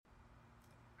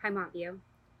Hi, Matthew.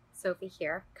 Sophie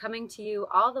here, coming to you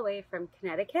all the way from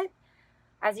Connecticut.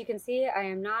 As you can see, I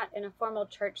am not in a formal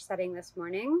church setting this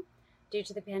morning. Due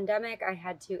to the pandemic, I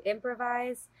had to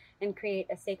improvise and create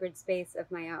a sacred space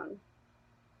of my own.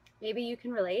 Maybe you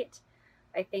can relate.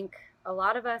 I think a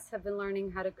lot of us have been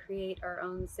learning how to create our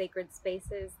own sacred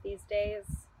spaces these days.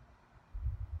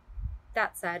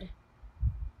 That said,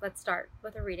 let's start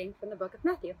with a reading from the book of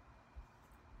Matthew.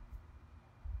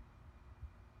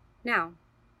 Now,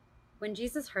 when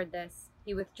Jesus heard this,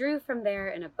 he withdrew from there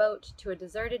in a boat to a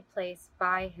deserted place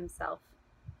by himself.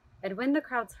 And when the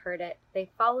crowds heard it, they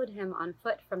followed him on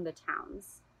foot from the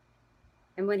towns.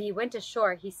 And when he went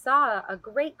ashore, he saw a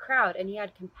great crowd, and he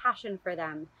had compassion for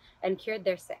them and cured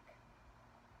their sick.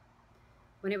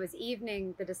 When it was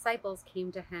evening, the disciples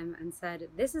came to him and said,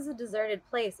 "This is a deserted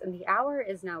place, and the hour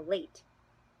is now late.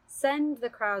 Send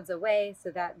the crowds away so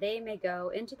that they may go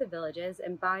into the villages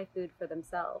and buy food for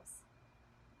themselves."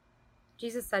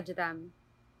 Jesus said to them,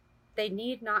 "They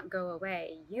need not go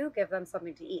away. You give them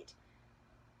something to eat."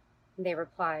 And they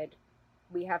replied,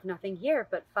 "We have nothing here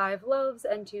but 5 loaves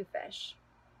and 2 fish."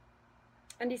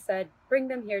 And he said, "Bring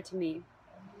them here to me."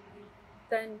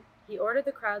 Then he ordered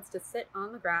the crowds to sit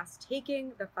on the grass.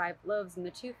 Taking the 5 loaves and the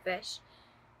 2 fish,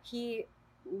 he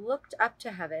looked up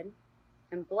to heaven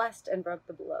and blessed and broke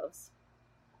the loaves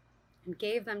and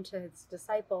gave them to his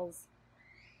disciples,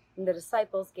 and the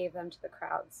disciples gave them to the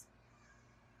crowds.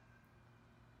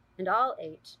 And all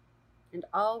ate, and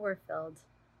all were filled.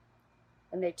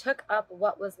 And they took up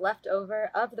what was left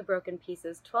over of the broken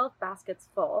pieces, 12 baskets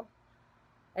full.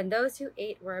 And those who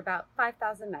ate were about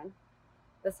 5,000 men,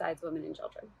 besides women and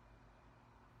children.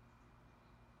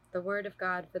 The word of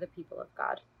God for the people of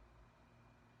God.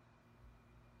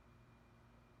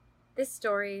 This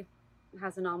story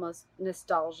has an almost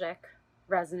nostalgic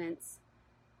resonance.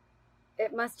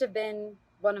 It must have been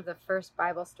one of the first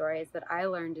Bible stories that I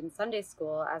learned in Sunday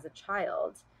school as a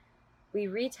child. We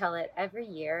retell it every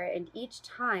year, and each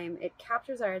time it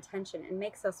captures our attention and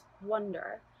makes us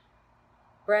wonder.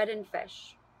 Bread and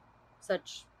fish,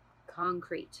 such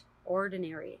concrete,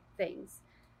 ordinary things.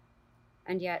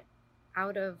 And yet,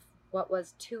 out of what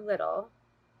was too little,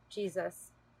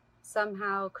 Jesus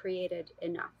somehow created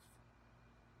enough.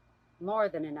 More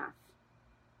than enough.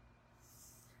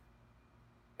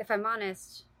 If I'm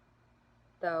honest,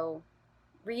 though,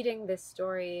 reading this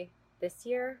story this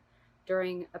year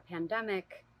during a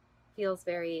pandemic feels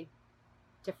very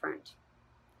different.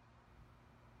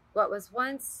 What was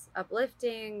once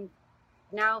uplifting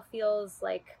now feels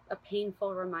like a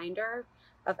painful reminder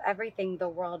of everything the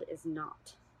world is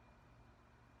not.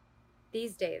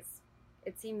 These days,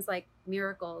 it seems like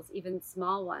miracles, even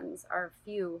small ones, are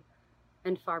few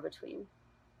and far between.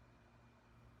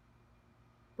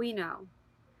 We know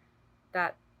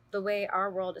that the way our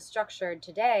world is structured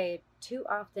today, too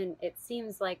often it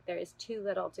seems like there is too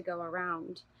little to go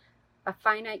around. A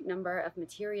finite number of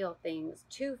material things,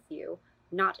 too few,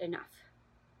 not enough.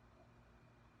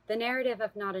 The narrative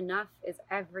of not enough is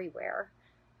everywhere,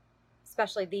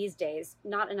 especially these days.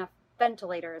 Not enough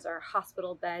ventilators or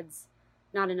hospital beds,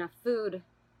 not enough food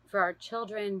for our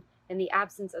children in the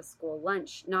absence of school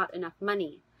lunch, not enough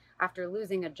money after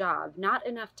losing a job, not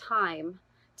enough time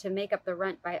to make up the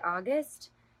rent by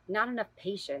August, not enough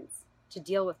patience to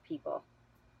deal with people,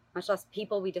 much less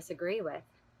people we disagree with.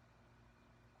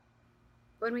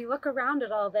 When we look around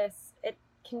at all this, it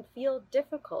can feel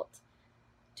difficult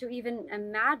to even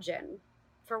imagine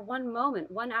for one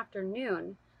moment, one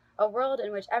afternoon, a world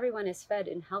in which everyone is fed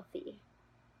and healthy.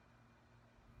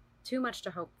 Too much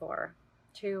to hope for,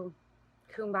 too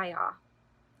kumbaya,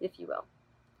 if you will.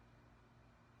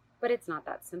 But it's not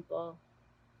that simple,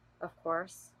 of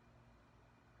course.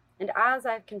 And as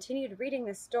I've continued reading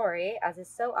this story, as is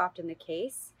so often the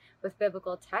case with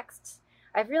biblical texts,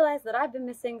 I've realized that I've been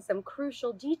missing some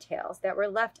crucial details that were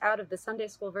left out of the Sunday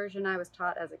school version I was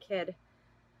taught as a kid.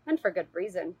 And for good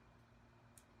reason.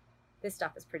 This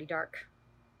stuff is pretty dark.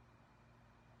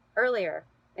 Earlier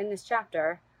in this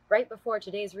chapter, right before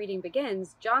today's reading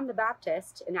begins, John the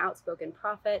Baptist, an outspoken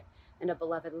prophet and a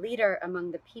beloved leader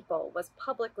among the people, was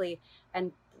publicly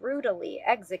and brutally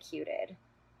executed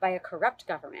by a corrupt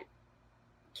government,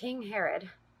 King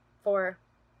Herod, for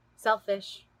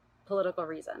selfish political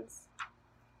reasons.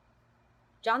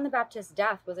 John the Baptist's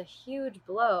death was a huge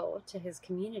blow to his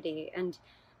community, and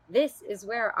this is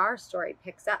where our story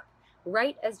picks up,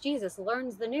 right as Jesus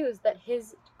learns the news that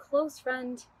his close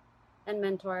friend and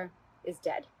mentor is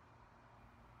dead.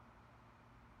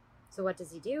 So what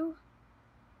does he do?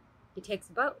 He takes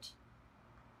a boat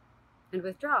and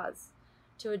withdraws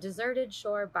to a deserted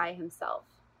shore by himself.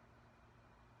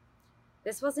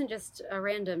 This wasn't just a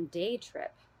random day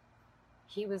trip.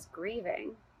 He was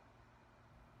grieving.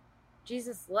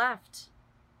 Jesus left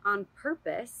on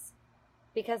purpose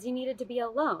because he needed to be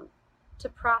alone to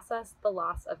process the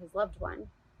loss of his loved one.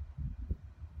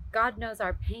 God knows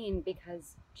our pain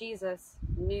because Jesus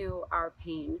knew our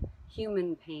pain,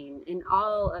 human pain, in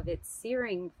all of its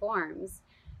searing forms,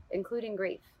 including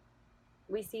grief.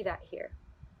 We see that here.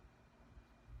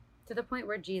 To the point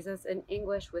where Jesus in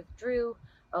anguish withdrew,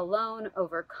 alone,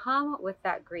 overcome with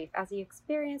that grief as he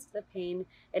experienced the pain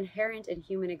inherent in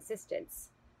human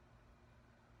existence,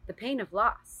 the pain of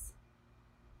loss.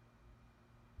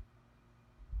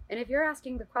 And if you're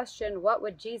asking the question, what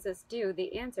would Jesus do?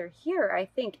 The answer here, I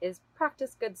think, is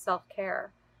practice good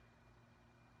self-care.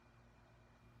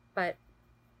 But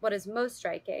what is most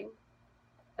striking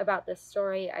about this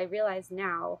story, I realize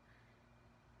now,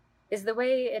 is the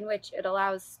way in which it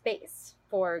allows space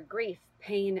for grief,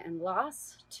 pain, and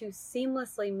loss to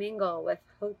seamlessly mingle with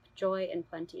hope, joy, and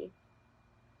plenty.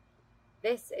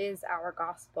 This is our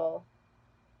gospel.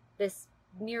 This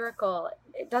miracle,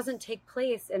 it doesn't take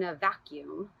place in a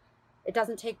vacuum. It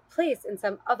doesn't take place in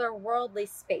some otherworldly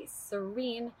space,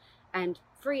 serene and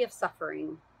free of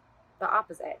suffering. The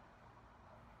opposite.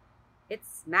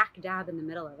 It's smack dab in the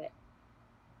middle of it.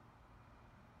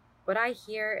 What I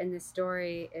hear in this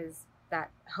story is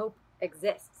that hope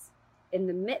exists in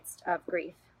the midst of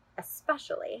grief,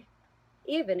 especially,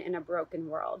 even in a broken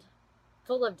world,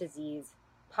 full of disease,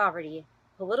 poverty,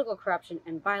 political corruption,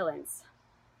 and violence,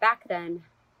 back then,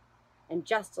 and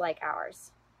just like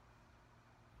ours.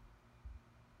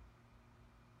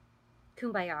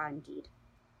 Kumbaya indeed.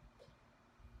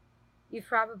 You've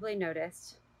probably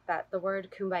noticed that the word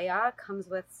kumbaya comes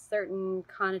with certain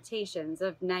connotations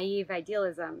of naive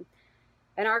idealism.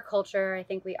 In our culture, I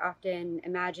think we often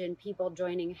imagine people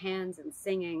joining hands and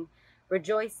singing,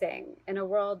 rejoicing in a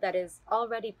world that is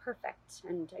already perfect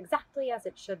and exactly as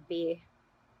it should be.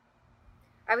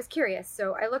 I was curious,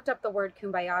 so I looked up the word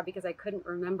kumbaya because I couldn't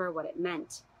remember what it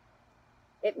meant.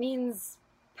 It means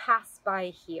pass by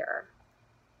here.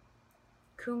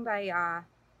 Kumbaya,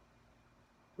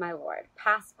 my Lord.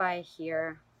 Pass by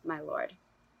here, my Lord.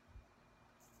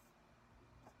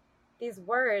 These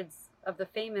words of the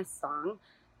famous song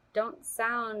don't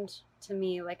sound to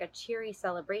me like a cheery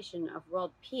celebration of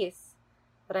world peace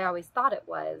that I always thought it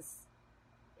was.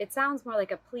 It sounds more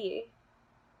like a plea,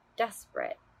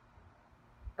 desperate,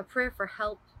 a prayer for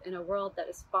help in a world that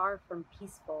is far from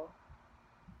peaceful.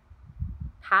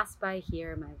 Pass by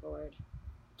here, my Lord.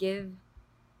 Give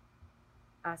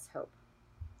us hope.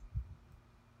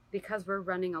 Because we're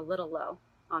running a little low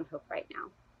on hope right now.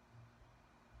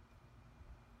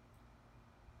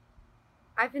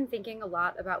 I've been thinking a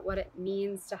lot about what it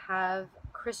means to have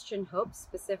Christian hope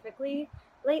specifically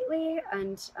lately,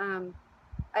 and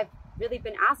I've really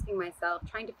been asking myself,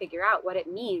 trying to figure out what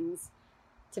it means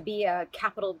to be a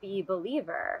capital B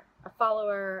believer, a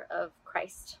follower of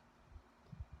Christ.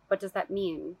 What does that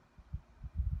mean?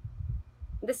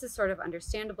 This is sort of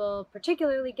understandable,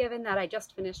 particularly given that I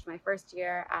just finished my first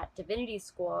year at divinity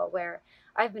school, where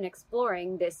I've been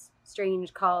exploring this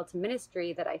strange call to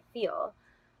ministry that I feel.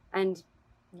 And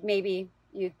maybe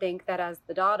you'd think that as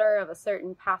the daughter of a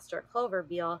certain Pastor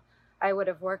Cloverbeal, I would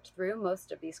have worked through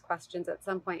most of these questions at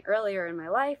some point earlier in my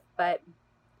life, but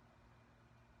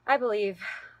I believe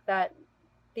that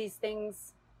these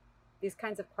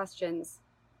kinds of questions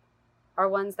are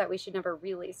ones that we should never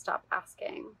really stop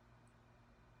asking.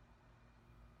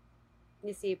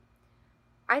 You see,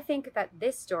 I think that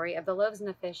this story of the loaves and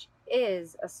the fish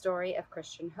is a story of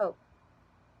Christian hope.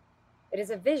 It is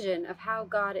a vision of how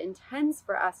God intends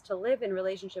for us to live in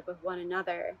relationship with one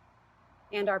another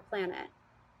and our planet,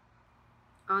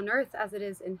 on earth as it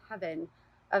is in heaven,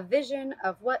 a vision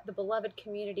of what the beloved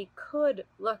community could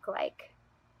look like,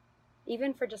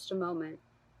 even for just a moment.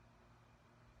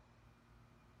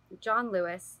 John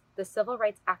Lewis, the civil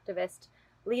rights activist,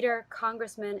 leader,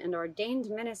 congressman, and ordained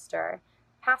minister,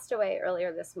 passed away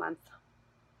earlier this month.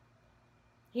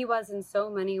 He was in so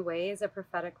many ways a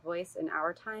prophetic voice in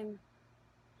our time.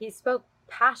 He spoke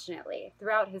passionately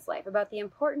throughout his life about the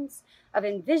importance of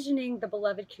envisioning the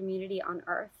beloved community on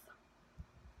earth.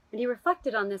 And he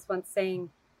reflected on this once,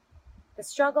 saying, "The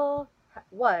struggle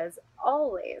was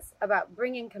always about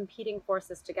bringing competing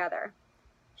forces together,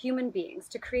 human beings,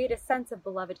 to create a sense of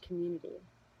beloved community,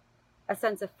 a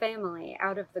sense of family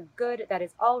out of the good that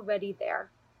is already there.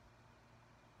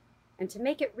 And to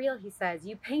make it real," he says,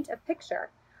 "you paint a picture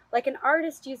like an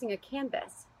artist using a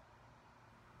canvas.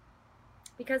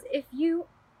 Because if you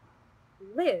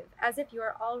live as if you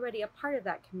are already a part of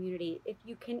that community, if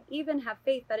you can even have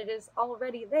faith that it is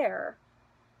already there,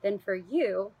 then for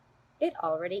you, it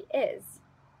already is."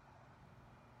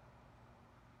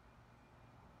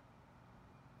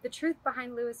 The truth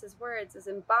behind Lewis's words is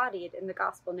embodied in the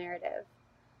gospel narrative.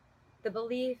 The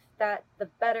belief that the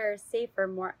better, safer,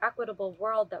 more equitable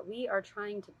world that we are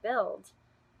trying to build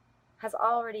has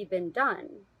already been done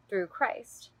through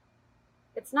Christ.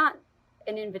 It's not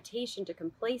an invitation to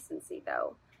complacency,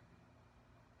 though.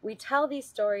 We tell these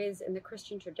stories in the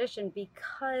Christian tradition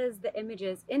because the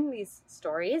images in these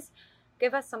stories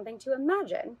give us something to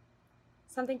imagine,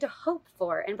 something to hope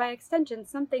for, and by extension,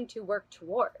 something to work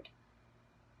toward.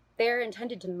 They're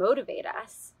intended to motivate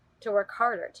us to work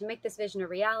harder, to make this vision a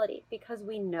reality, because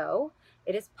we know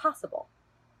it is possible.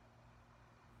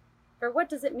 For what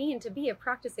does it mean to be a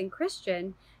practicing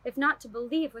Christian if not to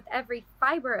believe with every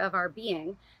fiber of our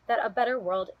being that a better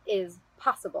world is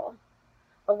possible?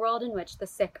 A world in which the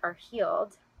sick are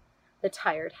healed, the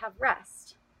tired have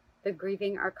rest, the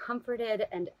grieving are comforted,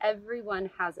 and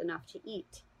everyone has enough to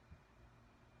eat.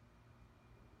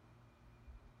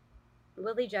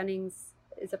 Willie Jennings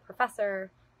is a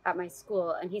professor at my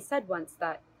school, and he said once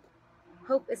that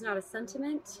hope is not a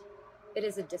sentiment, it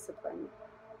is a discipline.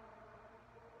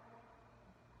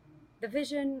 The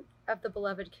vision of the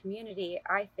beloved community,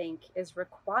 I think, is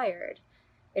required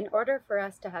in order for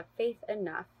us to have faith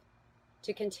enough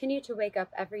to continue to wake up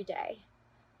every day,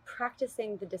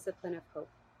 practicing the discipline of hope.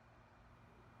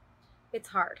 It's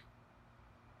hard,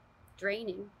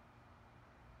 draining.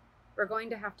 We're going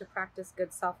to have to practice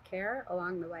good self-care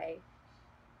along the way.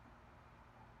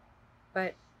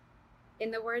 But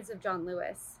in the words of John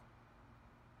Lewis,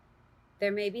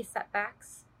 there may be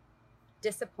setbacks,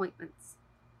 disappointments,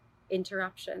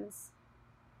 interruptions.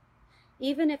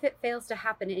 Even if it fails to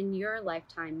happen in your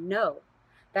lifetime, know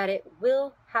that it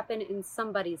will happen in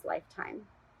somebody's lifetime.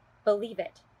 Believe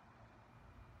it.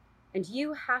 And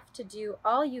you have to do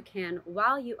all you can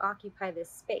while you occupy this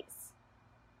space.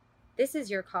 This is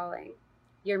your calling,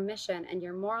 your mission, and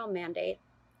your moral mandate.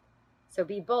 So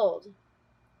be bold,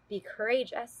 be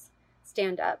courageous,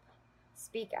 stand up,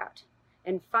 speak out,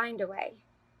 and find a way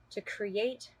to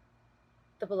create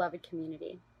the beloved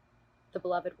community, the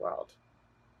beloved world,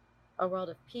 a world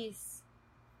of peace,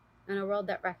 and a world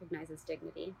that recognizes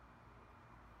dignity.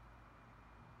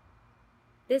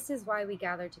 This is why we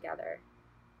gather together.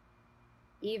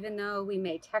 Even though we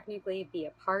may technically be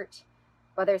apart,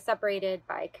 whether separated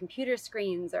by computer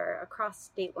screens or across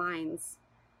state lines,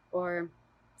 or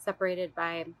separated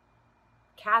by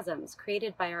chasms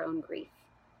created by our own grief,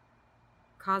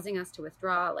 causing us to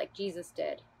withdraw like Jesus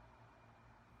did,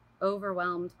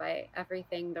 overwhelmed by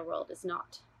everything the world is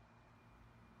not.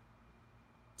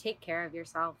 Take care of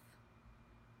yourself.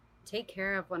 Take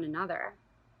care of one another,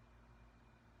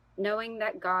 knowing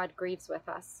that God grieves with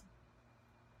us.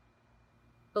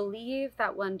 Believe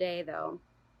that one day, though,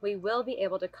 we will be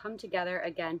able to come together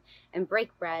again and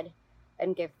break bread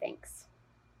and give thanks.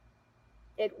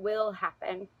 It will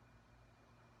happen.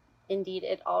 Indeed,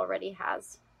 it already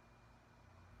has.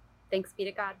 Thanks be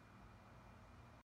to God.